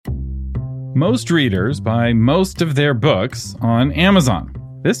Most readers buy most of their books on Amazon.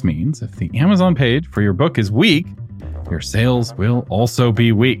 This means if the Amazon page for your book is weak, your sales will also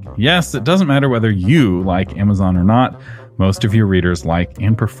be weak. Yes, it doesn't matter whether you like Amazon or not. Most of your readers like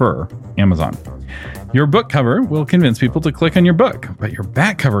and prefer Amazon. Your book cover will convince people to click on your book, but your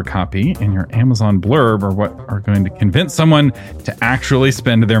back cover copy and your Amazon blurb are what are going to convince someone to actually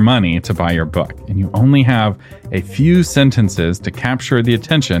spend their money to buy your book. And you only have a few sentences to capture the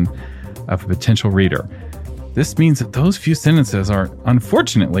attention of a potential reader. This means that those few sentences are,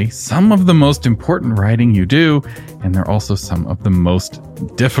 unfortunately, some of the most important writing you do, and they're also some of the most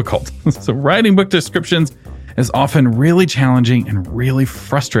difficult. So writing book descriptions is often really challenging and really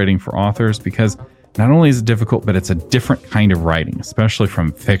frustrating for authors because not only is it difficult, but it's a different kind of writing, especially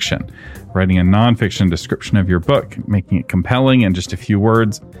from fiction. Writing a nonfiction description of your book, making it compelling in just a few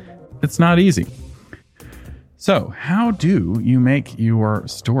words, it's not easy. So how do you make your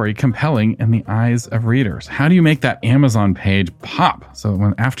story compelling in the eyes of readers? How do you make that Amazon page pop so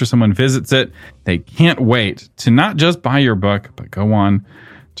when after someone visits it, they can't wait to not just buy your book, but go on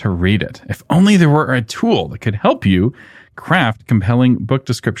to read it? If only there were a tool that could help you craft compelling book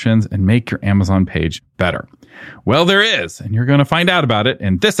descriptions and make your Amazon page better. Well, there is, and you're going to find out about it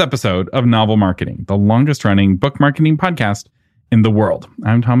in this episode of Novel Marketing, the longest running book marketing podcast in the world.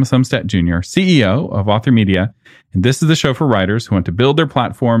 I'm Thomas Umstattd Jr., CEO of Author Media, and this is the show for writers who want to build their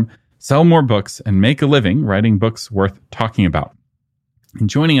platform, sell more books, and make a living writing books worth talking about. And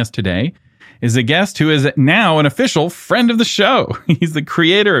joining us today is a guest who is now an official friend of the show. He's the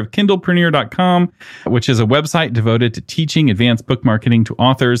creator of KindlePreneur.com, which is a website devoted to teaching advanced book marketing to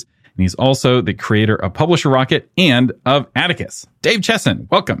authors. And he's also the creator of Publisher Rocket and of Atticus. Dave Chesson,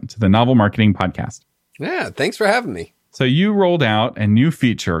 welcome to the Novel Marketing Podcast. Yeah, thanks for having me. So you rolled out a new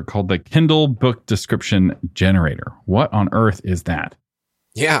feature called the Kindle Book Description Generator. What on earth is that?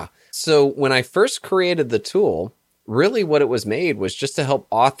 Yeah. So when I first created the tool, really what it was made was just to help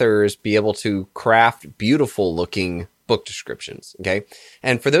authors be able to craft beautiful looking book descriptions. Okay.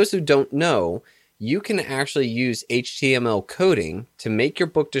 And for those who don't know, you can actually use HTML coding to make your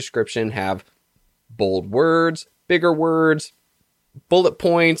book description have bold words, bigger words, bullet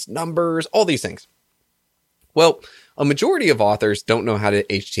points, numbers, all these things. Well, a majority of authors don't know how to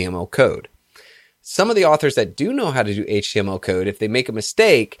HTML code. Some of the authors that do know how to do HTML code, if they make a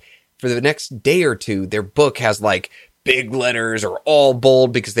mistake, for the next day or two, their book has like big letters or all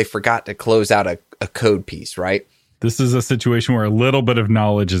bold because they forgot to close out a code piece, right? This is a situation where a little bit of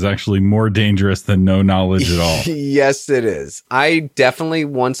knowledge is actually more dangerous than no knowledge at all. Yes, it is. I definitely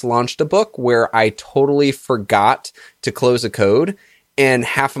once launched a book where I totally forgot to close a code and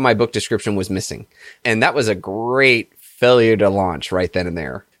half of my book description was missing. And that was a great failure to launch right then and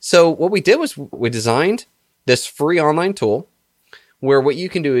there. So what we did was we designed this free online tool where what you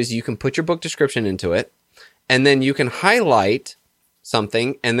can do is you can put your book description into it, and then you can highlight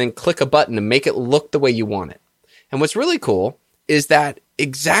something and then click a button to make it look the way you want it. And what's really cool is that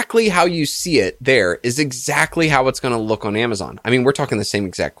exactly how you see it there is exactly how it's going to look on Amazon. I mean, we're talking the same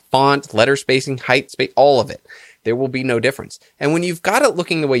exact font, letter spacing, height, space, all of it. There will be no difference. And when you've got it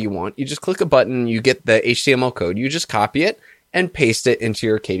looking the way you want, you just click a button, you get the HTML code, you just copy it and paste it into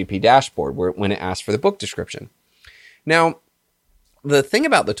your KDP dashboard when it asks for the book description. Now, the thing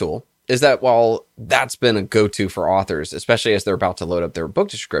about the tool is that while that's been a go-to for authors, especially as they're about to load up their book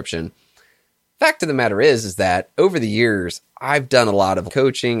description, fact of the matter is that over the years, I've done a lot of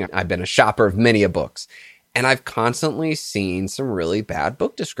coaching. I've been a shopper of many books, and I've constantly seen some really bad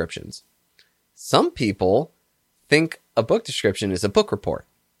book descriptions. Some people think a book description is a book report.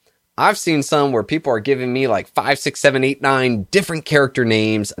 I've seen some where people are giving me like 5, 6, 7, 8, 9 different character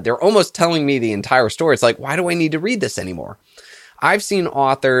names. They're almost telling me the entire story. It's like, why do I need to read this anymore? I've seen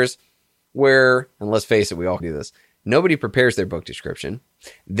authors where, and let's face it, we all do this, nobody prepares their book description.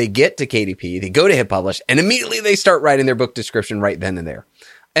 They get to KDP, they go to hit publish, and immediately they start writing their book description right then and there.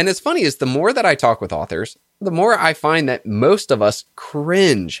 And it's funny is the more that I talk with authors, the more I find that most of us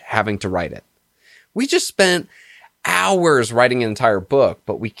cringe having to write it. We just spent hours writing an entire book,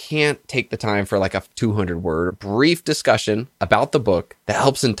 but we can't take the time for like a 200-word brief discussion about the book that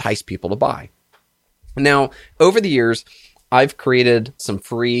helps entice people to buy. Now, over the years, I've created some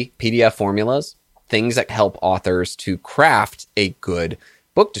free PDF formulas, things that help authors to craft a good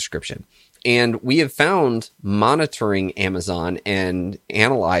book description. And we have found monitoring Amazon and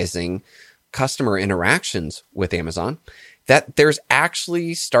analyzing customer interactions with Amazon that there's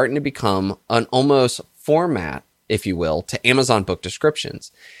actually starting to become an almost format, if you will, to Amazon book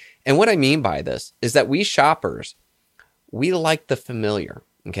descriptions. And what I mean by this is that we shoppers, we like the familiar,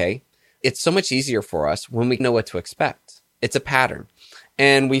 okay? It's so much easier for us when we know what to expect. It's a pattern.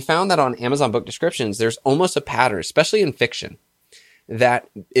 And we found that on Amazon book descriptions, there's almost a pattern, especially in fiction, that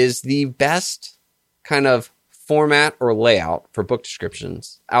is the best kind of format or layout for book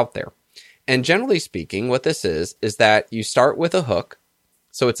descriptions out there. And generally speaking, what this is that you start with a hook.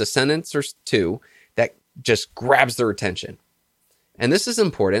 So it's a sentence or two that just grabs their attention. And this is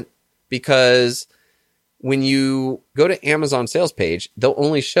important because when you go to Amazon sales page, they'll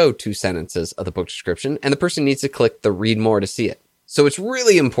only show 2 sentences of the book description, and the person needs to click the read more to see it. So it's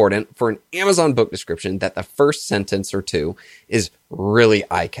really important for an Amazon book description that the first sentence or 2 is really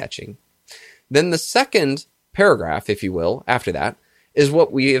eye-catching. Then the second paragraph, if you will, after that, is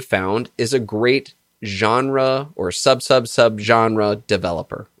what we have found is a great genre or sub-genre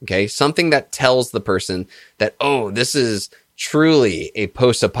developer. Okay. Something that tells the person that, oh, this is truly a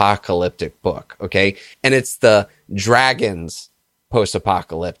post-apocalyptic book. Okay. And it's the dragons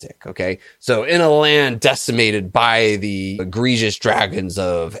post-apocalyptic. Okay. So in a land decimated by the egregious dragons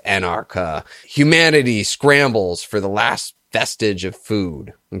of Anarcha, humanity scrambles for the last vestige of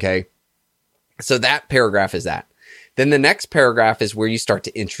food. Okay. So that paragraph is that. Then the next paragraph is where you start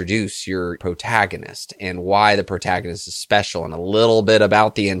to introduce your protagonist and why the protagonist is special and a little bit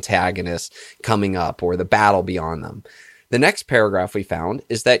about the antagonist coming up or the battle beyond them. The next paragraph we found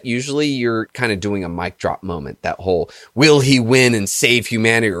is that usually you're kind of doing a mic drop moment, that whole, will he win and save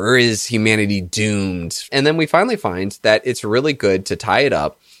humanity or is humanity doomed? And then we finally find that it's really good to tie it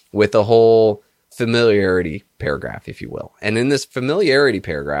up with a whole familiarity paragraph, if you will. And in this familiarity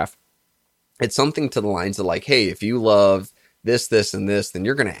paragraph, it's something to the lines of like, hey, if you love this, this, and this, then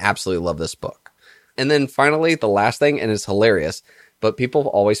you're going to absolutely love this book. And then finally, the last thing, and it's hilarious, but people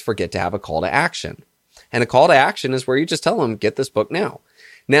always forget to have a call to action. And a call to action is where you just tell them, get this book now.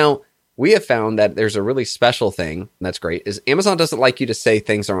 Now, we have found that there's a really special thing, and that's great, is Amazon doesn't like you to say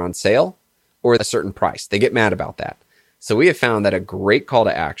things are on sale or a certain price. They get mad about that. So we have found that a great call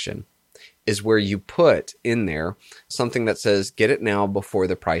to action is where you put in there something that says, get it now before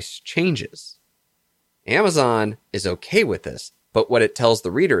the price changes. Amazon is okay with this, but what it tells the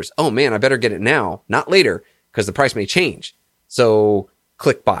readers, oh man, I better get it now, not later, because the price may change. So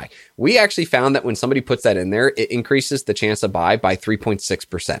click buy. We actually found that when somebody puts that in there, it increases the chance of buy by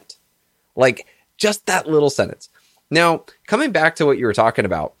 3.6%. Like just that little sentence. Now, coming back to what you were talking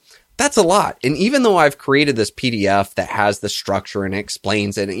about, that's a lot. And even though I've created this PDF that has the structure and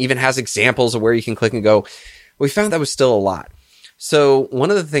explains it and even has examples of where you can click and go, we found that was still a lot. So one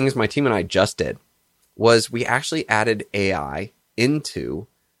of the things my team and I just did was we actually added AI into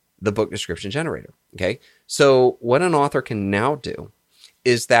the book description generator. Okay. So what an author can now do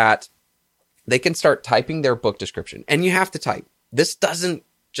is that they can start typing their book description, and you have to type. This doesn't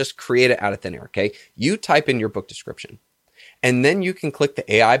just create it out of thin air. Okay. You type in your book description. And then you can click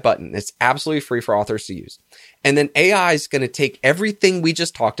the AI button. It's absolutely free for authors to use. And then AI is going to take everything we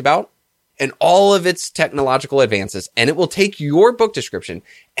just talked about and all of its technological advances, and it will take your book description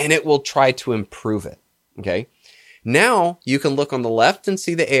and it will try to improve it. Okay. Now you can look on the left and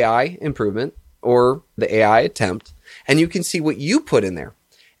see the AI improvement or the AI attempt, and you can see what you put in there.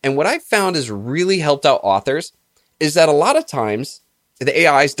 And what I found has really helped out authors is that a lot of times the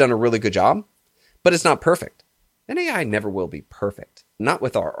AI has done a really good job, but it's not perfect. And AI never will be perfect, not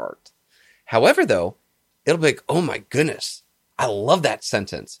with our art. However, though, it'll be like, oh my goodness, I love that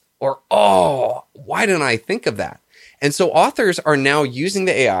sentence. Or, oh, why didn't I think of that? And so authors are now using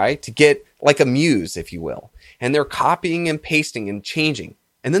the AI to get like a muse, if you will. And they're copying and pasting and changing.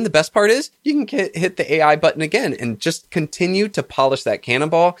 And then the best part is you can hit the AI button again and just continue to polish that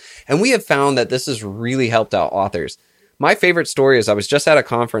cannonball. And we have found that this has really helped out authors. My favorite story is I was just at a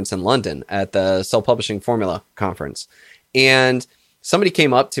conference in London at the Self-Publishing Formula conference. And somebody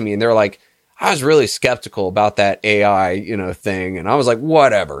came up to me and they're like, I was really skeptical about that AI, thing. And I was like,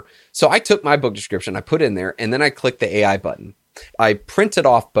 whatever. So I took my book description, I put it in there, and then I clicked the AI button. I printed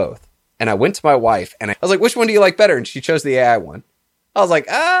off both. And I went to my wife and I was like, which one do you like better? And she chose the AI one. I was like,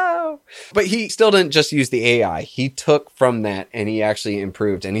 oh, but he still didn't just use the AI. He took from that and he actually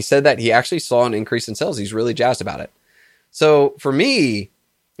improved. And he said that he actually saw an increase in sales. He's really jazzed about it. So for me,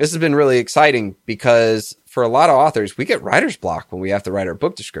 this has been really exciting because for a lot of authors, we get writer's block when we have to write our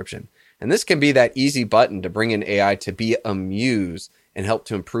book description. And this can be that easy button to bring in AI to be a muse and help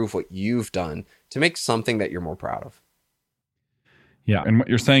to improve what you've done to make something that you're more proud of. Yeah. And what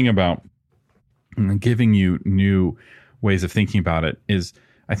you're saying about giving you new ways of thinking about it is,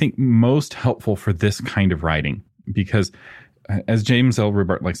 I think, most helpful for this kind of writing, because as James L.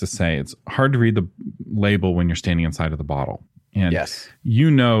 Rubart likes to say, it's hard to read the label when you're standing inside of the bottle. And yes, you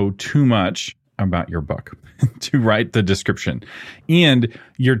know too much about your book to write the description, and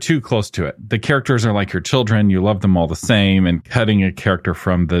you're too close to it. The characters are like your children. You love them all the same, and cutting a character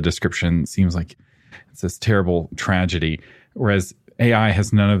from the description seems like it's this terrible tragedy. Whereas AI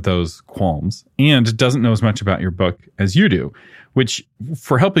has none of those qualms and doesn't know as much about your book as you do, which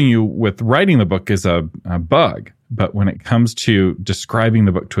for helping you with writing the book is a bug. But when it comes to describing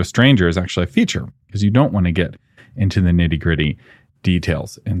the book to a stranger is actually a feature, because you don't want to get into the nitty-gritty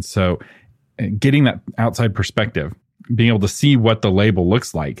details. And so getting that outside perspective, being able to see what the label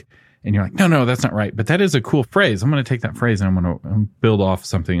looks like, and you're like, no, that's not right. But that is a cool phrase. I'm going to take that phrase and I'm going to build off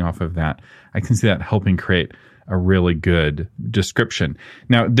something off of that. I can see that helping create a really good description.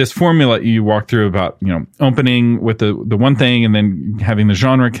 Now, this formula you walk through about, opening with the one thing and then having the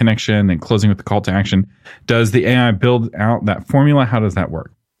genre connection and closing with the call to action. Does the AI build out that formula? How does that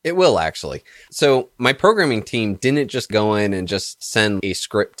work? It will, actually. So my programming team didn't just go in and just send a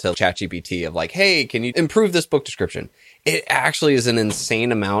script to ChatGPT of like, hey, can you improve this book description? It actually is an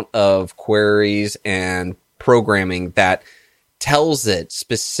insane amount of queries and programming that tells it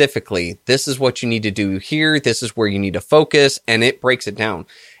specifically, this is what you need to do here, this is where you need to focus, and it breaks it down.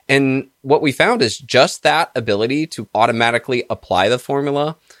 And what we found is just that ability to automatically apply the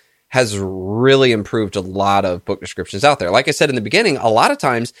formula has really improved a lot of book descriptions out there. Like I said in the beginning, a lot of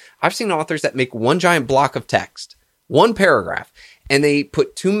times I've seen authors that make one giant block of text, one paragraph, and they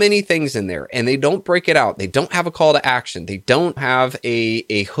put too many things in there and they don't break it out. They don't have a call to action. They don't have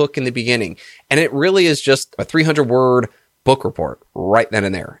a hook in the beginning. And it really is just a 300-word book report right then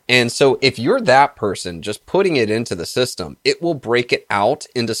and there. And so if you're that person just putting it into the system, it will break it out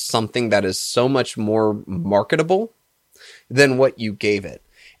into something that is so much more marketable than what you gave it.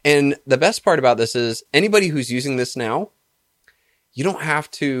 And the best part about this is anybody who's using this now, you don't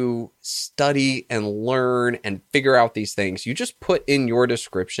have to study and learn and figure out these things. You just put in your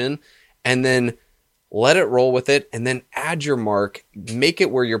description and then let it roll with it and then add your mark, make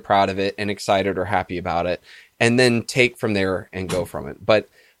it where you're proud of it and excited or happy about it, and then take from there and go from it. But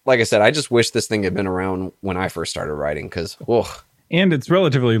like I said, I just wish this thing had been around when I first started writing because, And it's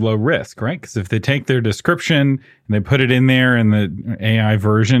relatively low risk, right? Because if they take their description and they put it in there and the AI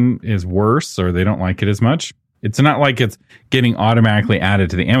version is worse or they don't like it as much, it's not like it's getting automatically added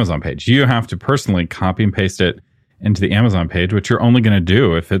to the Amazon page. You have to personally copy and paste it into the Amazon page, which you're only going to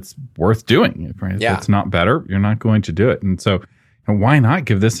do if it's worth doing. Right? If it's not better, you're not going to do it. And so why not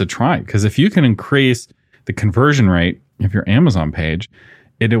give this a try? Because if you can increase the conversion rate of your Amazon page,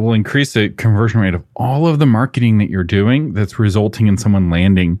 it will increase the conversion rate of all of the marketing that you're doing that's resulting in someone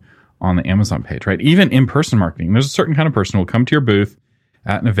landing on the Amazon page, right? Even in-person marketing. There's a certain kind of person who will come to your booth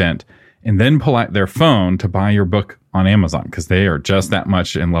at an event and then pull out their phone to buy your book on Amazon because they are just that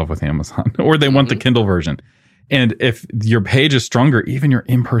much in love with Amazon or they want the Kindle version. And if your page is stronger, even your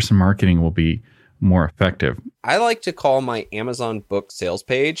in-person marketing will be more effective. I like to call my Amazon book sales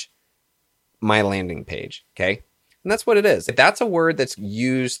page my landing page, okay? And that's what it is. That's a word that's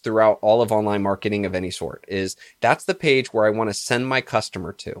used throughout all of online marketing of any sort, is that's the page where I want to send my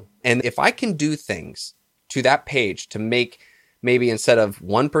customer to. And if I can do things to that page to make maybe instead of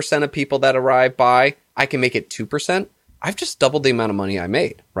 1% of people that arrive by, I can make it 2%, I've just doubled the amount of money I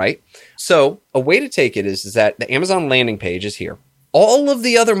made, right? So a way to take it is that the Amazon landing page is here. All of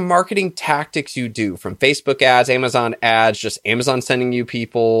the other marketing tactics you do from Facebook ads, Amazon ads, just Amazon sending you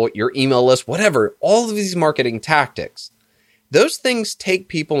people, your email list, whatever, all of these marketing tactics, those things take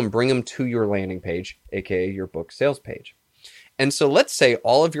people and bring them to your landing page, aka your book sales page. And so let's say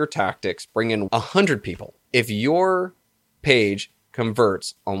all of your tactics bring in 100 people. If your page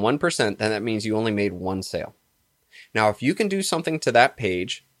converts on 1%, then that means you only made one sale. Now, if you can do something to that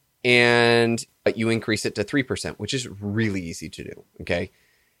page and you increase it to 3%, which is really easy to do, okay?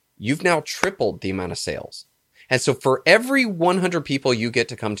 You've now tripled the amount of sales. And so for every 100 people you get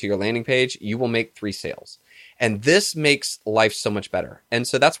to come to your landing page, you will make 3 sales. And this makes life so much better. And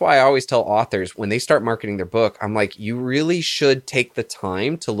so that's why I always tell authors when they start marketing their book, I'm like, you really should take the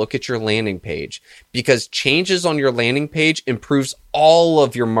time to look at your landing page because changes on your landing page improves all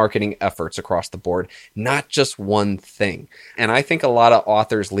of your marketing efforts across the board, not just one thing. And I think a lot of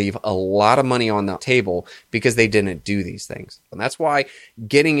authors leave a lot of money on the table because they didn't do these things. And that's why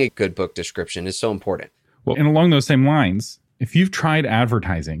getting a good book description is so important. Well, and along those same lines, if you've tried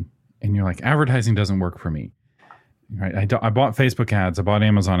advertising and you're like, advertising doesn't work for me, right? I bought Facebook ads, I bought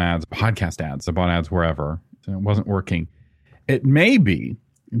Amazon ads, podcast ads, I bought ads wherever, and it wasn't working. It may be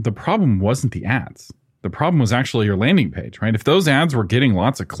the problem wasn't the ads. The problem was actually your landing page, right? If those ads were getting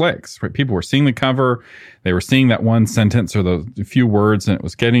lots of clicks, right? People were seeing the cover, they were seeing that one sentence or the few words, and it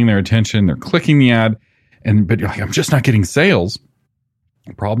was getting their attention. They're clicking the ad, but you're like, I'm just not getting sales.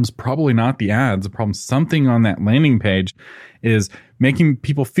 The problem's probably not the ads. The problem, something on that landing page is making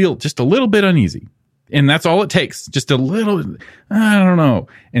people feel just a little bit uneasy. And that's all it takes. Just a little, I don't know.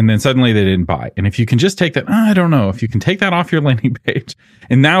 And then suddenly they didn't buy. And if you can just take that, I don't know, if you can take that off your landing page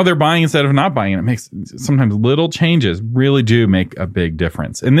and now they're buying instead of not buying, it makes sometimes little changes really do make a big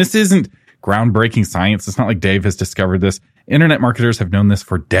difference. And this isn't groundbreaking science. It's not like Dave has discovered this. Internet marketers have known this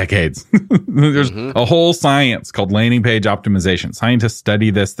for decades. There's a whole science called landing page optimization. Scientists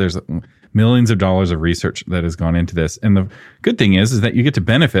study this. There's millions of dollars of research that has gone into this. And the good thing is that you get to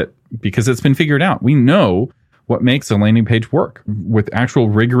benefit because it's been figured out. We know what makes a landing page work with actual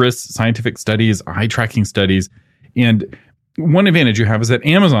rigorous scientific studies, eye tracking studies. And one advantage you have is that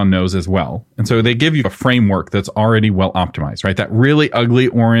Amazon knows as well. And so they give you a framework that's already well optimized, right? That really ugly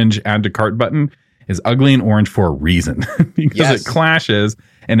orange add to cart button is ugly and orange for a reason because it clashes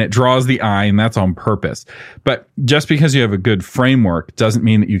and it draws the eye, and that's on purpose. But just because you have a good framework doesn't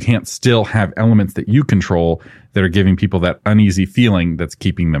mean that you can't still have elements that you control that are giving people that uneasy feeling that's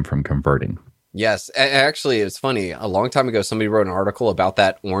keeping them from converting. Yes. Actually, it's funny. A long time ago, somebody wrote an article about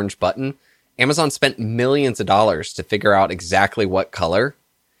that orange button. Amazon spent millions of dollars to figure out exactly what color,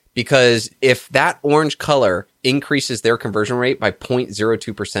 because if that orange color increases their conversion rate by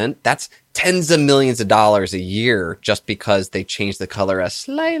 0.02%, that's tens of millions of dollars a year just because they changed the color a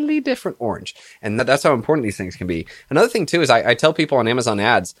slightly different orange. And that's how important these things can be. Another thing, too, is I tell people on Amazon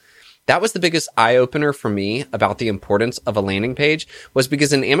ads, that was the biggest eye-opener for me about the importance of a landing page, was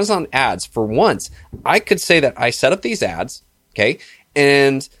because in Amazon ads, for once, I could say that I set up these ads, okay,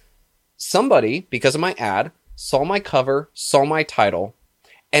 and somebody, because of my ad, saw my cover, saw my title,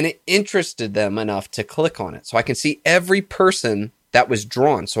 and it interested them enough to click on it. So I can see every person that was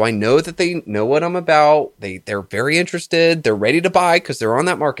drawn. So I know that they know what I'm about. They're very interested. They're ready to buy because they're on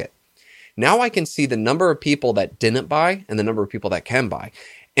that market. Now I can see the number of people that didn't buy and the number of people that can buy.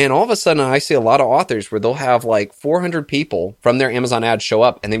 And all of a sudden I see a lot of authors where they'll have like 400 people from their Amazon ad show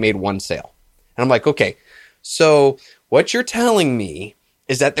up and they made one sale. And I'm like, okay, so what you're telling me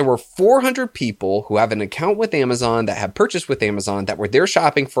is that there were 400 people who have an account with Amazon that have purchased with Amazon that were there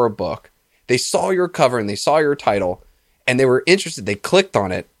shopping for a book. They saw your cover and they saw your title and they were interested. They clicked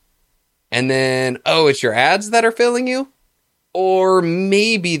on it. And then, oh, it's your ads that are filling you? Or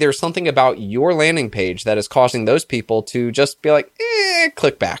maybe there's something about your landing page that is causing those people to just be like,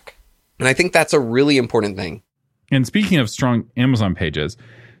 click back. And I think that's a really important thing. And speaking of strong Amazon pages,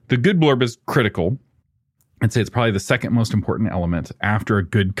 the good blurb is critical. I'd say it's probably the second most important element after a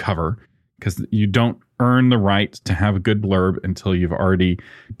good cover, because you don't earn the right to have a good blurb until you've already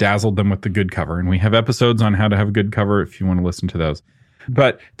dazzled them with the good cover. And we have episodes on how to have a good cover if you want to listen to those.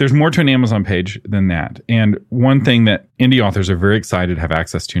 But there's more to an Amazon page than that. And one thing that indie authors are very excited to have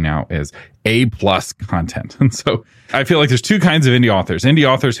access to now is A+ content. And so I feel like there's two kinds of indie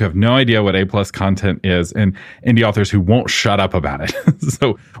authors who have no idea what A+ content is, and indie authors who won't shut up about it.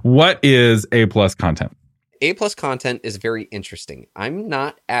 So what is A+ content? A+ content is very interesting. I'm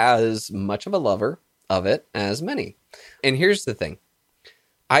not as much of a lover of it as many. And here's the thing.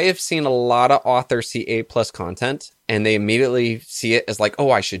 I have seen a lot of authors see A+ content and they immediately see it as like, oh,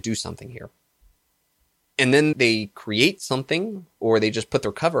 I should do something here. And then they create something or they just put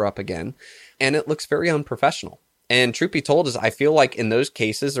their cover up again and it looks very unprofessional. And truth be told is I feel like in those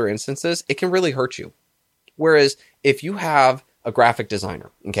cases or instances, it can really hurt you. Whereas if you have a graphic designer,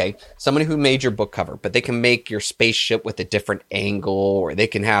 okay, somebody who made your book cover, but they can make your spaceship with a different angle, or they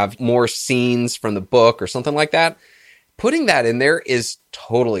can have more scenes from the book or something like that. Putting that in there is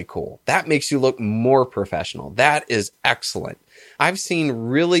totally cool. That makes you look more professional. That is excellent. I've seen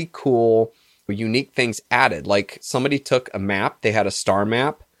really cool, unique things added. Like somebody took a map, they had a star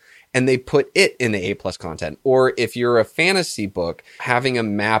map, and they put it in the A+ content. Or if you're a fantasy book, having a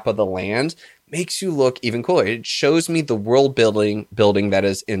map of the land makes you look even cooler. It shows me the world building that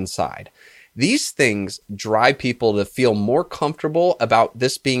is inside. These things drive people to feel more comfortable about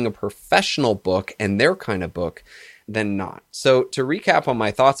this being a professional book and their kind of book than not. So to recap on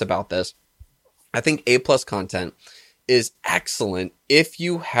my thoughts about this, I think A+ content is excellent if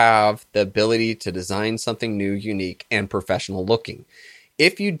you have the ability to design something new, unique, and professional looking.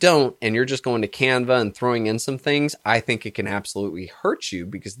 If you don't, and you're just going to Canva and throwing in some things, I think it can absolutely hurt you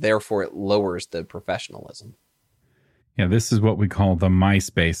because therefore it lowers the professionalism. Yeah, this is what we call the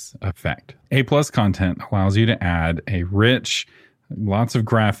MySpace effect. A+ content allows you to add a rich, lots of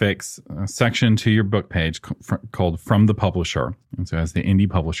graphics section to your book page called From the Publisher. And so as the indie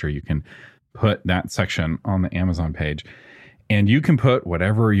publisher, you can put that section on the Amazon page and you can put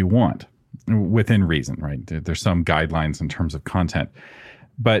whatever you want within reason, right? There's some guidelines in terms of content.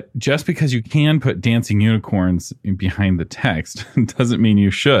 But just because you can put dancing unicorns behind the text doesn't mean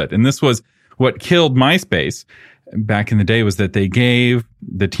you should. And this was what killed MySpace back in the day, was that they gave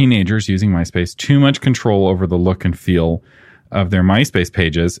the teenagers using MySpace too much control over the look and feel of their MySpace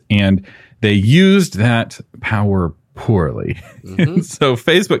pages. And they used that power poorly. Mm-hmm. So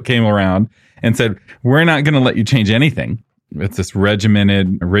Facebook came around and said, we're not going to let you change anything. It's this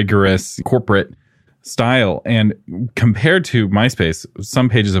regimented, rigorous corporate style. And compared to MySpace, some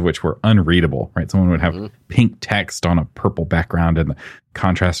pages of which were unreadable, right? Someone would have pink text on a purple background and the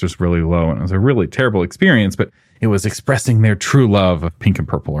contrast was really low. And it was a really terrible experience, but it was expressing their true love of pink and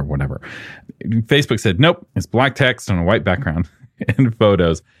purple or whatever. Facebook said, nope, it's black text on a white background and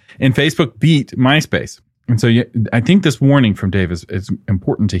photos. And Facebook beat MySpace. And so I think this warning from Dave is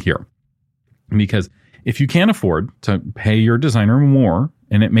important to hear, because if you can't afford to pay your designer more,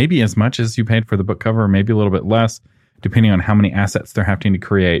 and it may be as much as you paid for the book cover, or maybe a little bit less, depending on how many assets they're having to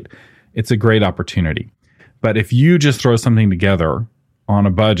create, it's a great opportunity. But if you just throw something together on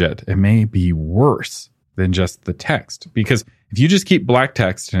a budget, it may be worse than just the text. Because if you just keep black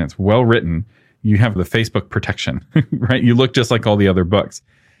text and it's well written, you have the Facebook protection, right? You look just like all the other books.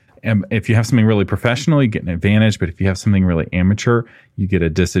 And if you have something really professional, you get an advantage. But if you have something really amateur, you get a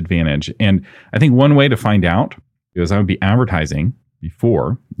disadvantage. And I think one way to find out is I would be advertising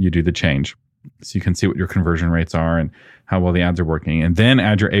before you do the change, so you can see what your conversion rates are and how well the ads are working. And then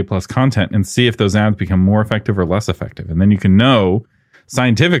add your A+ content and see if those ads become more effective or less effective. And then you can know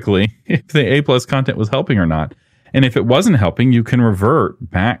scientifically if the A+ content was helping or not. And if it wasn't helping, you can revert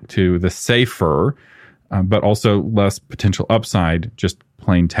back to the safer, but also less potential upside, just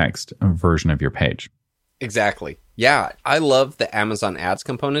plain text version of your page. Exactly. Yeah. I love the Amazon ads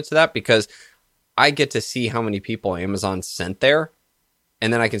component to that, because I get to see how many people Amazon sent there,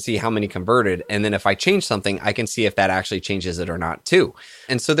 and then I can see how many converted. And then if I change something, I can see if that actually changes it or not too.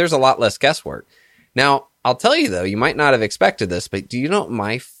 And so there's a lot less guesswork. Now, I'll tell you though, you might not have expected this, but do you know what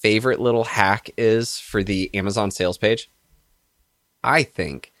my favorite little hack is for the Amazon sales page? I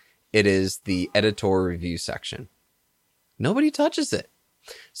think it is the editorial review section. Nobody touches it.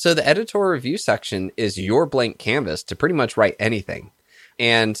 So the editorial review section is your blank canvas to pretty much write anything.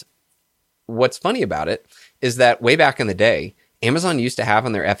 And what's funny about it is that way back in the day, Amazon used to have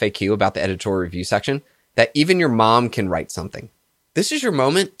on their FAQ about the editorial review section that even your mom can write something. This is your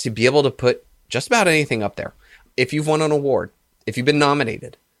moment to be able to put just about anything up there. If you've won an award, if you've been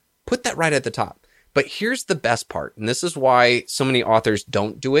nominated, put that right at the top. But here's the best part, and this is why so many authors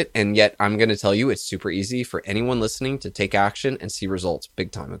don't do it, and yet I'm going to tell you it's super easy for anyone listening to take action and see results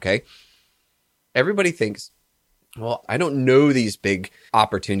big time, okay? Everybody thinks, well, I don't know these big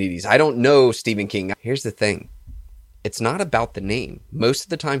opportunities. I don't know Stephen King. Here's the thing. It's not about the name. Most of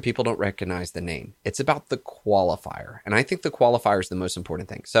the time, people don't recognize the name. It's about the qualifier, and I think the qualifier is the most important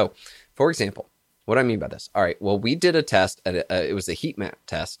thing. So, for example, what do I mean by this? All right, well, we did a test. It was a heat map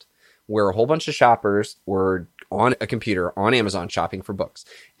test, where a whole bunch of shoppers were on a computer on Amazon shopping for books.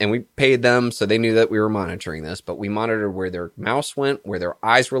 And we paid them, so they knew that we were monitoring this, but we monitored where their mouse went, where their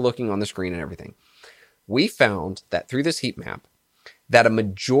eyes were looking on the screen and everything. We found that through this heat map, that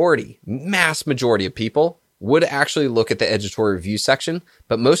a mass majority of people would actually look at the editorial review section,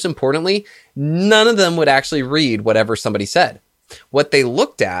 but most importantly, none of them would actually read whatever somebody said. What they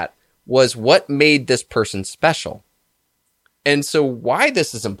looked at was what made this person special. And so why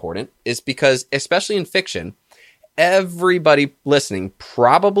this is important is because, especially in fiction, everybody listening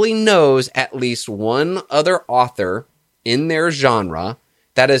probably knows at least one other author in their genre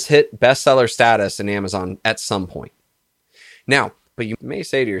that has hit bestseller status in Amazon at some point. Now, but you may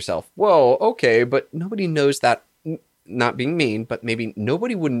say to yourself, well, okay, but nobody knows that, not being mean, but maybe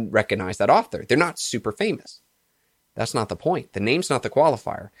nobody wouldn't recognize that author. They're not super famous. That's not the point. The name's not the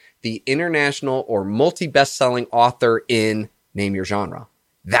qualifier. The international or multi-best-selling author in name your genre.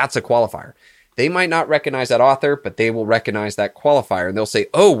 That's a qualifier. They might not recognize that author, but they will recognize that qualifier. And they'll say,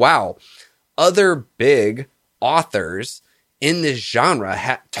 oh, wow, other big authors in this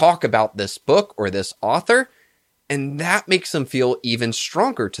genre talk about this book or this author. And that makes them feel even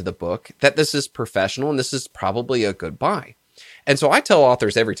stronger to the book that this is professional and this is probably a good buy. And so I tell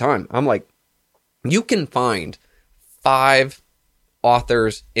authors every time, I'm like, you can find 5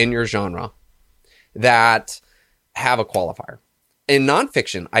 authors in your genre that have a qualifier. In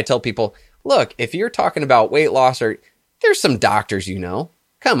nonfiction, I tell people, look, if you're talking about weight loss, or there's some doctors you know.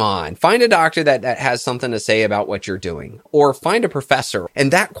 Come on, find a doctor that has something to say about what you're doing. Or find a professor.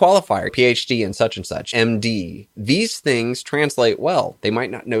 And that qualifier, PhD and such, MD, these things translate well. They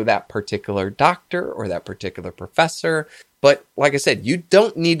might not know that particular doctor or that particular professor. But like I said, you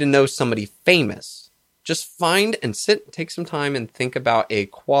don't need to know somebody famous Just find and take some time and think about a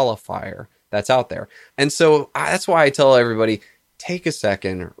qualifier that's out there. And so that's why I tell everybody, take a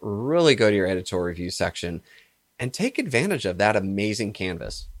second, really go to your editorial review section and take advantage of that amazing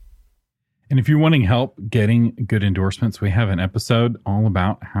canvas. And if you're wanting help getting good endorsements, we have an episode all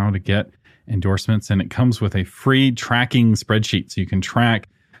about how to get endorsements, and it comes with a free tracking spreadsheet. So you can track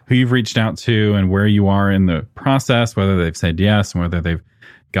who you've reached out to and where you are in the process, whether they've said yes and whether they've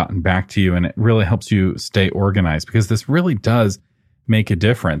gotten back to you. And it really helps you stay organized, because this really does make a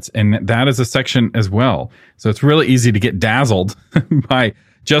difference. And that is a section as well. So it's really easy to get dazzled by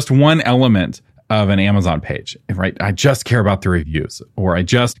just one element of an Amazon page, right? I just care about the reviews, or I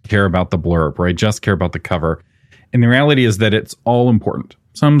just care about the blurb, or I just care about the cover. And the reality is that it's all important.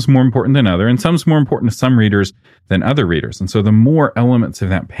 Some's more important than other, and some's more important to some readers than other readers. And so the more elements of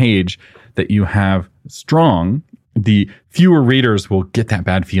that page that you have strong, the fewer readers will get that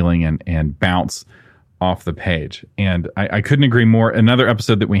bad feeling and bounce off the page. And I couldn't agree more. Another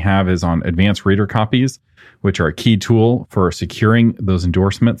episode that we have is on advanced reader copies, which are a key tool for securing those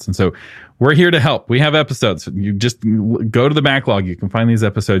endorsements. And so we're here to help. We have episodes. You just go to the backlog. You can find these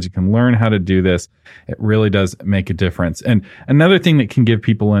episodes. You can learn how to do this. It really does make a difference. And another thing that can give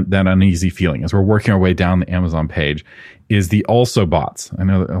people that uneasy feeling as we're working our way down the Amazon page is the also bots. I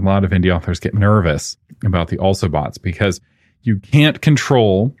know that a lot of indie authors get nervous about the also bots because you can't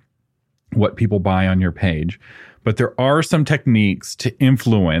control what people buy on your page, but there are some techniques to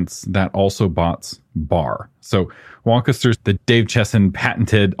influence that also bots bar. So walk us through the Dave Chesson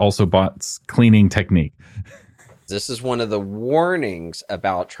patented also bots cleaning technique. This is one of the warnings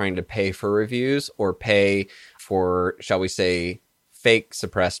about trying to pay for reviews or pay for, shall we say, fake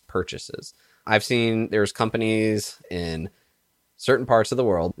suppressed purchases. I've seen there's companies in certain parts of the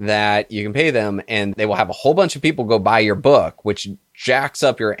world that you can pay them and they will have a whole bunch of people go buy your book, which jacks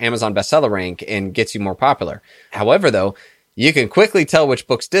up your Amazon bestseller rank and gets you more popular. However, though, you can quickly tell which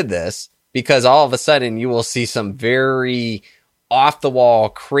books did this because all of a sudden you will see some very off the wall,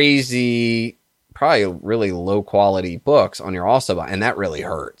 crazy, probably really low quality books on your also buy, and that really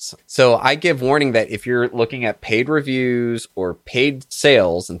hurts. So I give warning that if you're looking at paid reviews or paid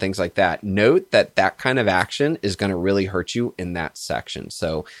sales and things like that, note that that kind of action is going to really hurt you in that section.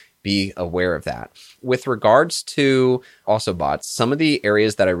 So be aware of that. With regards to also bots, some of the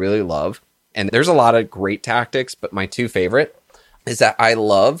areas that I really love, and there's a lot of great tactics, but my two favorite is that I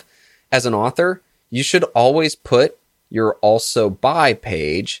love, as an author, you should always put your also buy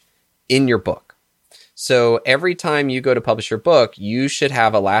page in your book. So every time you go to publish your book, you should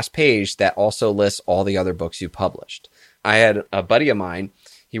have a last page that also lists all the other books you published. I had a buddy of mine,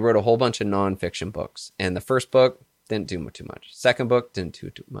 he wrote a whole bunch of nonfiction books, and the first book didn't do too much. Second book didn't do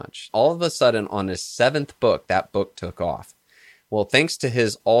too much. All of a sudden, on his seventh book, that book took off. Well, thanks to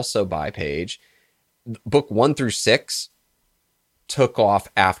his also buy page, book 1 through 6 took off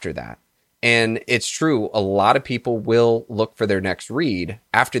after that. And it's true, a lot of people will look for their next read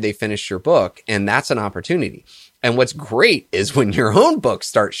after they finish your book, and that's an opportunity. And what's great is when your own books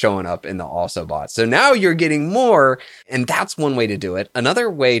start showing up in the also bot. So now you're getting more, and that's one way to do it.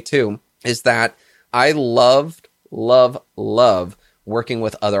 Another way, too, is that I love working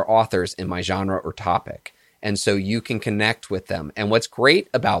with other authors in my genre or topic. And so you can connect with them. And what's great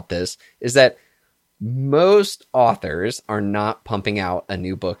about this is that most authors are not pumping out a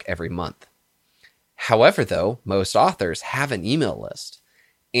new book every month. However, though, most authors have an email list,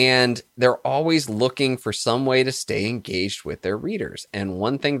 and they're always looking for some way to stay engaged with their readers. And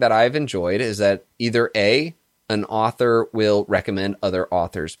one thing that I've enjoyed is that either A, an author will recommend other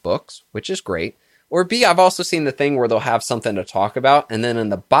authors' books, which is great, or B, I've also seen the thing where they'll have something to talk about, and then in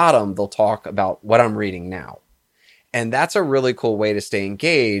the bottom, they'll talk about what I'm reading now. And that's a really cool way to stay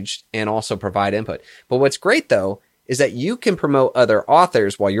engaged and also provide input. But what's great, though, is that you can promote other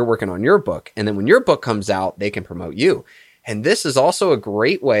authors while you're working on your book. And then when your book comes out, they can promote you. And this is also a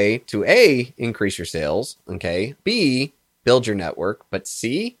great way to A, increase your sales, okay? B, build your network, but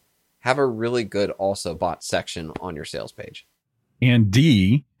C, have a really good also bot section on your sales page. And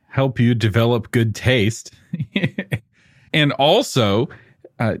D, help you develop good taste. And also,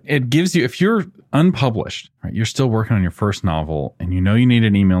 it gives you, if you're unpublished, right, you're still working on your first novel and you know you need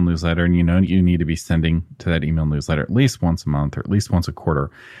an email newsletter and you know you need to be sending to that email newsletter at least once a month or at least once a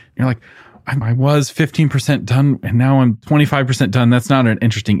quarter. You're like, I was 15% done and now I'm 25% done. That's not an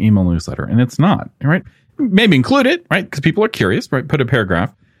interesting email newsletter. And it's not, right? Maybe include it, right? Because people are curious, right? Put a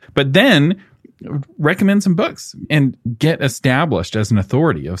paragraph, but then recommend some books and get established as an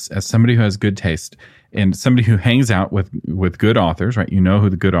authority, as somebody who has good taste and somebody who hangs out with good authors, right? You know who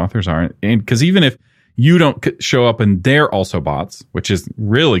the good authors are. And because even if you don't show up in their also bots, which is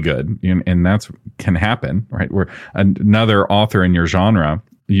really good. And that's can happen, right? Where another author in your genre,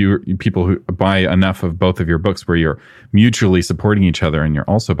 people who buy enough of both of your books where you're mutually supporting each other in your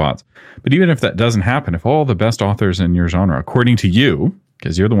also bots. But even if that doesn't happen, if all the best authors in your genre, according to you,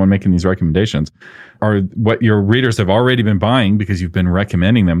 because you're the one making these recommendations, are what your readers have already been buying because you've been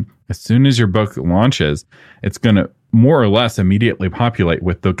recommending them, as soon as your book launches, it's going to more or less immediately populate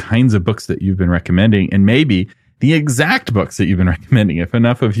with the kinds of books that you've been recommending, and maybe the exact books that you've been recommending if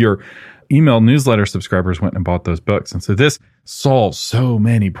enough of your email newsletter subscribers went and bought those books. And so this solves so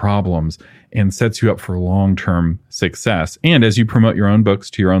many problems and sets you up for long-term success. And as you promote your own books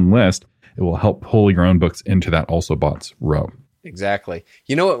to your own list, it will help pull your own books into that also bots row. Exactly.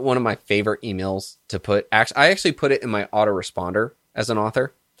 You know what? One of my favorite emails to put, I actually put it in my autoresponder as an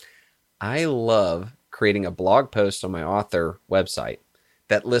author. I love creating a blog post on my author website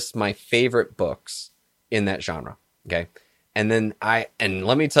that lists my favorite books in that genre. Okay. And then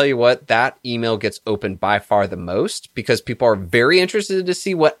let me tell you what, that email gets opened by far the most because people are very interested to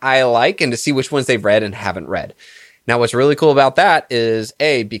see what I like and to see which ones they've read and haven't read. Now, what's really cool about that is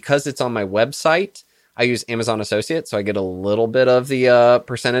because it's on my website, I use Amazon Associates, so I get a little bit of the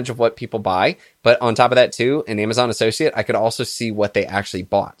percentage of what people buy. But on top of that, too, in Amazon Associate, I could also see what they actually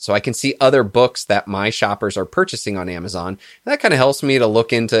bought. So I can see other books that my shoppers are purchasing on Amazon. And that kind of helps me to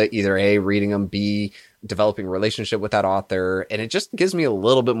look into either A, reading them, B, developing a relationship with that author. And it just gives me a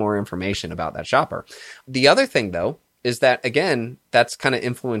little bit more information about that shopper. The other thing, though, is that, again, that's kind of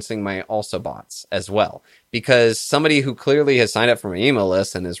influencing my also bots as well. Because somebody who clearly has signed up for my email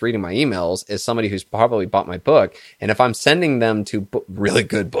list and is reading my emails is somebody who's probably bought my book. And if I'm sending them to really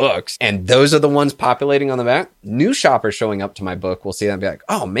good books, and those are the ones populating on the back, new shoppers showing up to my book will see that and be like,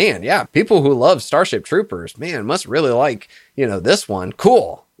 oh man, yeah, people who love Starship Troopers, man, must really like, this one.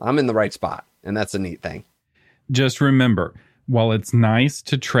 Cool. I'm in the right spot. And that's a neat thing. Just remember, while it's nice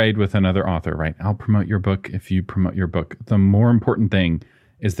to trade with another author, right? I'll promote your book if you promote your book. The more important thing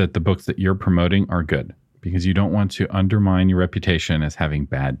is that the books that you're promoting are good, because you don't want to undermine your reputation as having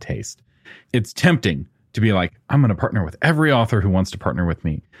bad taste. It's tempting to be like, I'm going to partner with every author who wants to partner with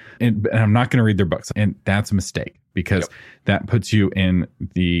me, and I'm not going to read their books. And that's a mistake, because that puts you in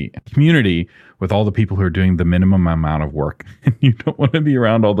the community with all the people who are doing the minimum amount of work. And you don't want to be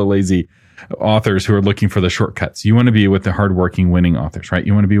around all the lazy authors who are looking for the shortcuts. You want to be with the hardworking winning authors, right?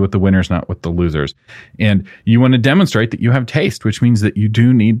 You want to be with the winners, not with the losers. And you want to demonstrate that you have taste, which means that you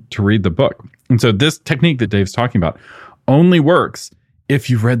do need to read the book. And so this technique that Dave's talking about only works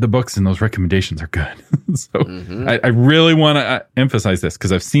if you've read the books and those recommendations are good. I really want to emphasize this,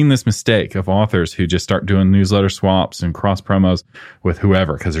 because I've seen this mistake of authors who just start doing newsletter swaps and cross promos with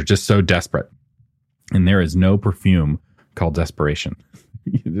whoever because they're just so desperate. And there is no perfume called desperation.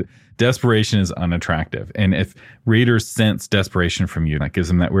 Desperation is unattractive. And if readers sense desperation from you, that gives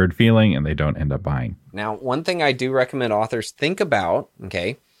them that weird feeling and they don't end up buying. Now, one thing I do recommend authors think about,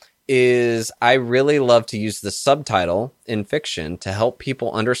 is I really love to use the subtitle in fiction to help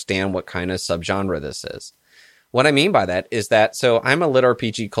people understand what kind of subgenre this is. What I mean by that is that, so I'm a lit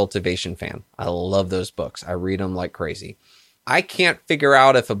RPG cultivation fan. I love those books. I read them like crazy. I can't figure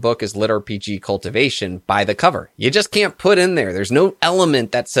out if a book is lit RPG cultivation by the cover. You just can't put in there. There's no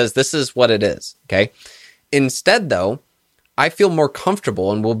element that says this is what it is. Okay. Instead, though, I feel more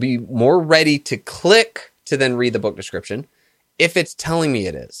comfortable and will be more ready to click to then read the book description if it's telling me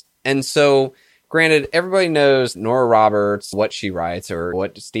it is. And so, granted, everybody knows Nora Roberts, what she writes, or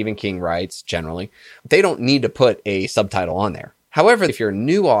what Stephen King writes generally. They don't need to put a subtitle on there. However, if you're a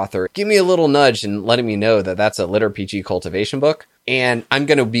new author, give me a little nudge and letting me know that that's a lit RPG cultivation book, and I'm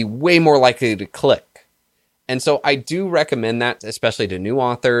going to be way more likely to click. And so I do recommend that, especially to new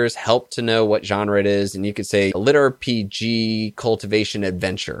authors, help to know what genre it is. And you could say lit RPG cultivation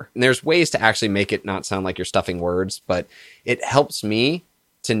adventure. And there's ways to actually make it not sound like you're stuffing words, but it helps me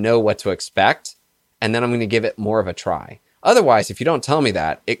to know what to expect. And then I'm going to give it more of a try. Otherwise, if you don't tell me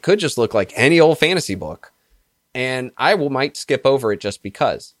that, it could just look like any old fantasy book. And I might skip over it just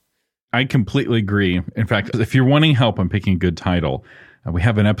because. I completely agree. In fact, if you're wanting help on picking a good title, we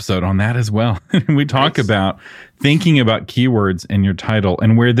have an episode on that as well. We talk about thinking about keywords in your title,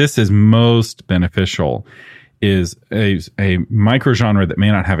 and where this is most beneficial is a micro genre that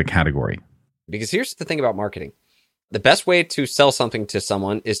may not have a category. Because here's the thing about marketing. The best way to sell something to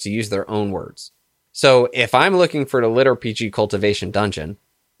someone is to use their own words. So if I'm looking for the lit RPG cultivation dungeon,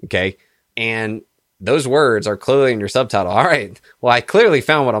 and those words are clearly in your subtitle. All right, well, I clearly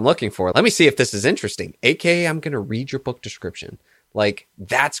found what I'm looking for. Let me see if this is interesting. AKA, I'm going to read your book description. Like,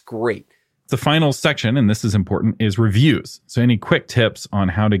 that's great. The final section, and this is important, is reviews. So any quick tips on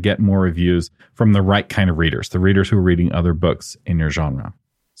how to get more reviews from the right kind of readers, the readers who are reading other books in your genre.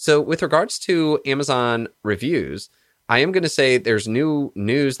 So with regards to Amazon reviews, I am going to say there's new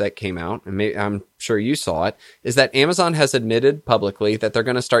news that came out, and I'm sure you saw it, is that Amazon has admitted publicly that they're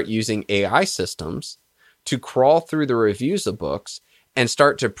going to start using AI systems to crawl through the reviews of books and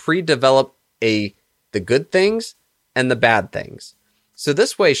start to pre-develop the good things and the bad things. So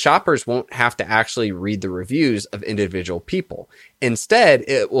this way, shoppers won't have to actually read the reviews of individual people. Instead,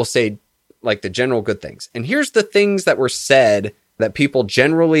 it will say like the general good things. And here's the things that were said that people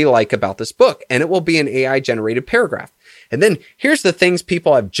generally like about this book. And it will be an AI generated paragraph. And then here's the things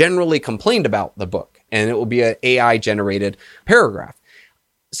people have generally complained about the book. And it will be an AI generated paragraph.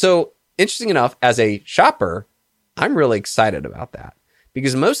 So interesting enough, as a shopper, I'm really excited about that.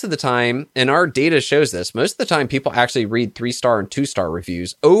 Because most of the time, and our data shows this, most of the time people actually read 3-star and 2-star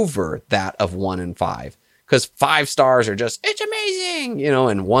reviews over that of 1 and 5. Because 5 stars are just, it's amazing,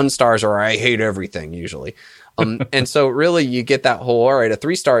 and 1 stars are, I hate everything usually. And so really you get that whole, all right, a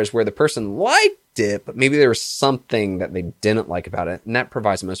 3-star is where the person liked it, but maybe there was something that they didn't like about it. And that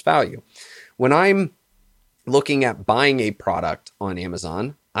provides the most value. When I'm looking at buying a product on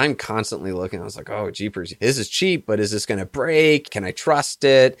Amazon, I'm constantly looking. I was like, oh, jeepers, this is cheap, but is this going to break? Can I trust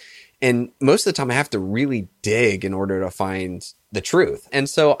it? And most of the time I have to really dig in order to find the truth. And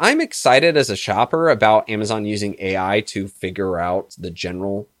so I'm excited as a shopper about Amazon using AI to figure out the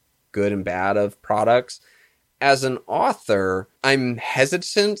general good and bad of products. As an author, I'm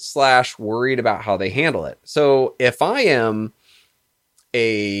hesitant / worried about how they handle it. So if I am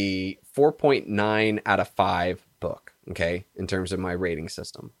a 4.9 out of 5 book, okay, in terms of my rating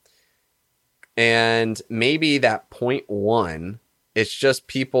system. And maybe that 0.1, it's just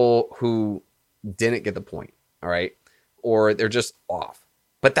people who didn't get the point, all right? Or they're just off.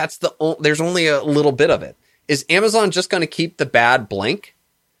 But there's only a little bit of it. Is Amazon just going to keep the bad blank?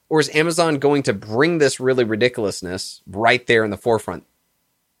 Or is Amazon going to bring this really ridiculousness right there in the forefront?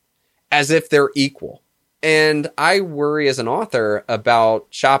 As if they're equal. And I worry as an author about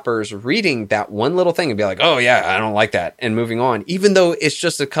shoppers reading that one little thing and be like, oh yeah, I don't like that, and moving on, even though it's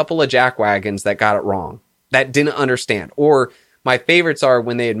just a couple of jackwagons that got it wrong, that didn't understand. Or my favorites are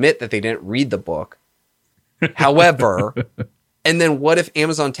when they admit that they didn't read the book. However, and then what if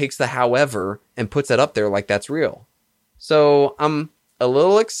Amazon takes the however and puts it up there like that's real? So I'm a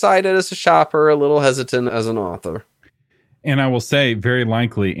little excited as a shopper, a little hesitant as an author. And I will say, very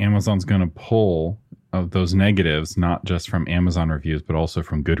likely, Amazon's going to pull of those negatives, not just from Amazon reviews, but also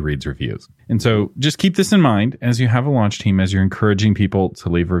from Goodreads reviews. And so just keep this in mind as you have a launch team, as you're encouraging people to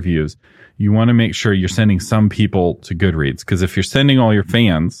leave reviews. You want to make sure you're sending some people to Goodreads, because if you're sending all your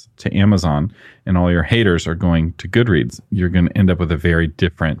fans to Amazon and all your haters are going to Goodreads, you're going to end up with a very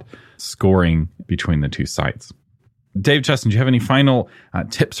different scoring between the two sites. Dave, Chesson, do you have any final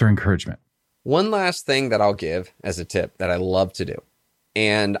tips or encouragement? One last thing that I'll give as a tip that I love to do.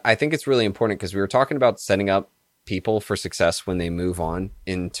 And I think it's really important because we were talking about setting up people for success when they move on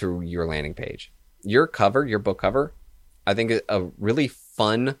into your landing page. Your cover, your book cover, I think a really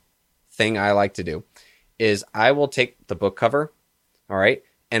fun thing I like to do is I will take the book cover, all right,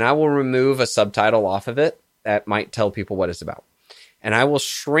 and I will remove a subtitle off of it that might tell people what it's about. And I will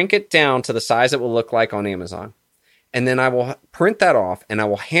shrink it down to the size it will look like on Amazon. And then I will print that off and I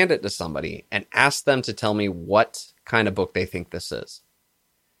will hand it to somebody and ask them to tell me what kind of book they think this is.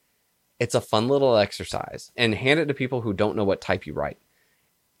 It's a fun little exercise, and hand it to people who don't know what type you write.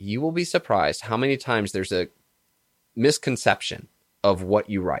 You will be surprised how many times there's a misconception of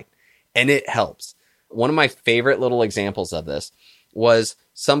what you write, and it helps. One of my favorite little examples of this was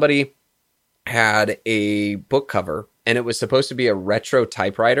somebody had a book cover, and it was supposed to be a retro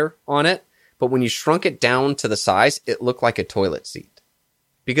typewriter on it, but when you shrunk it down to the size, it looked like a toilet seat.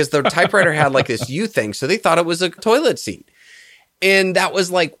 Because the typewriter had like this U thing, so they thought it was a toilet seat. And that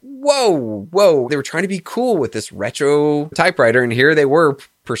was like, whoa. They were trying to be cool with this retro typewriter, and here they were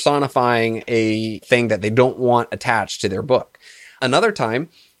personifying a thing that they don't want attached to their book. Another time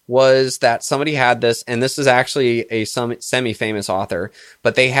was that somebody had this, and this is actually a semi-famous author,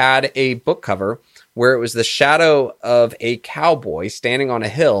 but they had a book cover where it was the shadow of a cowboy standing on a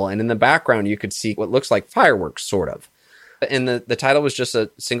hill, and in the background you could see what looks like fireworks, sort of. And the title was just a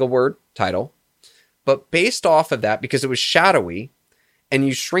single word title. But based off of that, because it was shadowy, and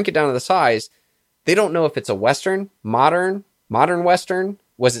you shrink it down to the size, they don't know if it's a Western, modern Western.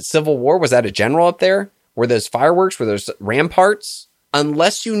 Was it Civil War? Was that a general up there? Were those fireworks? Were those ramparts?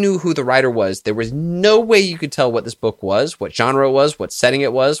 Unless you knew who the writer was, there was no way you could tell what this book was, what genre it was, what setting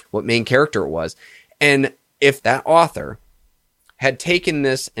it was, what main character it was. And if that author had taken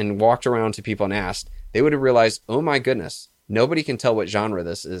this and walked around to people and asked, they would have realized, oh my goodness, nobody can tell what genre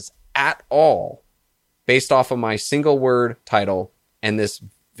this is at all based off of my single word title and this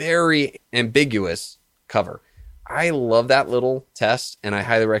very ambiguous cover. I love that little test, and I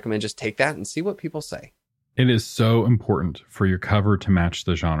highly recommend just take that and see what people say. It is so important for your cover to match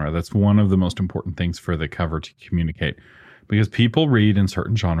the genre. That's one of the most important things for the cover to communicate, because people read in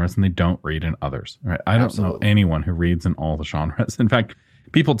certain genres and they don't read in others. Right? I don't know anyone who reads in all the genres. In fact,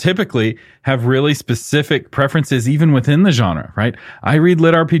 people typically have really specific preferences even within the genre, right? I read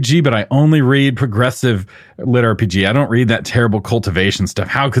lit RPG, but I only read progressive lit RPG. I don't read that terrible cultivation stuff.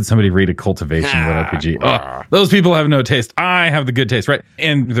 How could somebody read a cultivation lit RPG? Oh, those people have no taste. I have the good taste, right?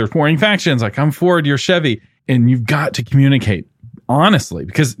 And there's warring factions like I'm Ford, you're Chevy. And you've got to communicate honestly,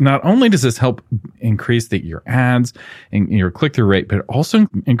 because not only does this help increase your ads and your click-through rate, but it also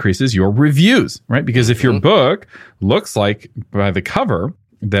increases your reviews, right? Because if your book looks like by the cover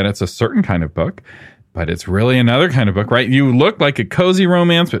that it's a certain kind of book, but it's really another kind of book, right? You look like a cozy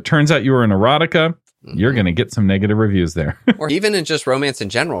romance, but turns out you were an erotica. You're going to get some negative reviews there. Or even in just romance in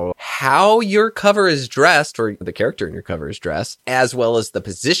general, how your cover is dressed, or the character in your cover is dressed, as well as the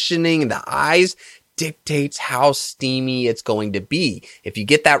positioning, the eyes, dictates how steamy it's going to be. If you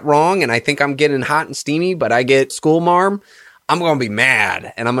get that wrong, and I think I'm getting hot and steamy, but I get school marm, I'm going to be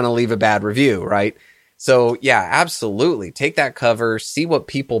mad and I'm going to leave a bad review, right? So yeah, absolutely. Take that cover, see what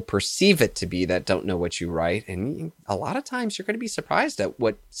people perceive it to be that don't know what you write. And a lot of times you're going to be surprised at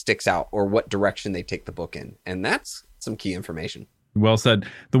what sticks out or what direction they take the book in. And that's some key information. Well said.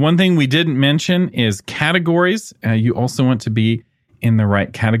 The one thing we didn't mention is categories. You also want to be in the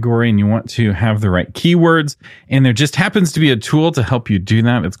right category and you want to have the right keywords. And there just happens to be a tool to help you do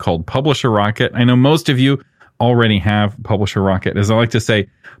that. It's called Publisher Rocket. I know most of you already have Publisher Rocket. As I like to say,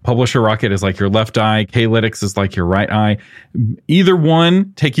 Publisher Rocket is like your left eye. K-Lytics is like your right eye. Either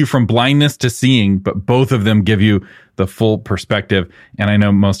one take you from blindness to seeing, but both of them give you the full perspective. And I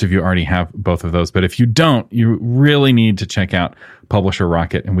know most of you already have both of those, but if you don't, you really need to check out Publisher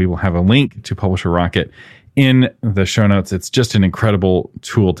Rocket, and we will have a link to Publisher Rocket in the show notes. It's just an incredible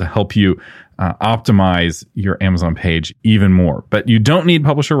tool to help you optimize your Amazon page even more. But you don't need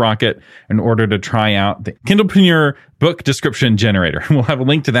Publisher Rocket in order to try out the Kindlepreneur book description generator. We'll have a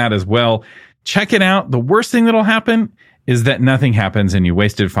link to that as well. Check it out. The worst thing that'll happen is that nothing happens and you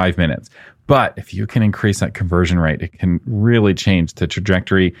wasted 5 minutes. But if you can increase that conversion rate, it can really change the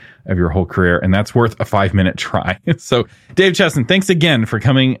trajectory of your whole career. And that's worth a 5-minute try. So Dave Chesson, thanks again for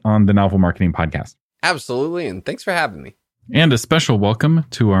coming on the Novel Marketing Podcast. Absolutely. And thanks for having me. And a special welcome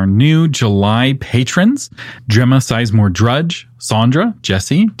to our new July patrons, Gemma Sizemore Drudge, Sandra,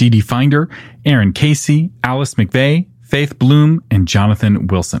 Jesse, Dee Dee Finder, Aaron Casey, Alice McVeigh, Faith Bloom, and Jonathan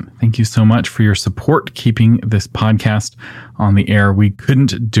Wilson. Thank you so much for your support keeping this podcast on the air. We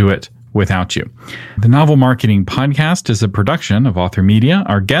couldn't do it without you. The Novel Marketing Podcast is a production of Author Media.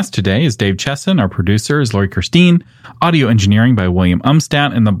 Our guest today is Dave Chesson. Our producer is Lori Kirstein. Audio engineering by William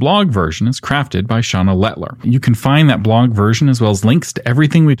Umstadt, and the blog version is crafted by Shauna Lettler. You can find that blog version as well as links to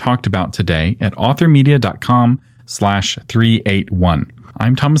everything we talked about today at authormedia.com/381.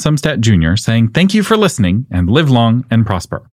 I'm Thomas Umstadt Jr. saying thank you for listening and live long and prosper.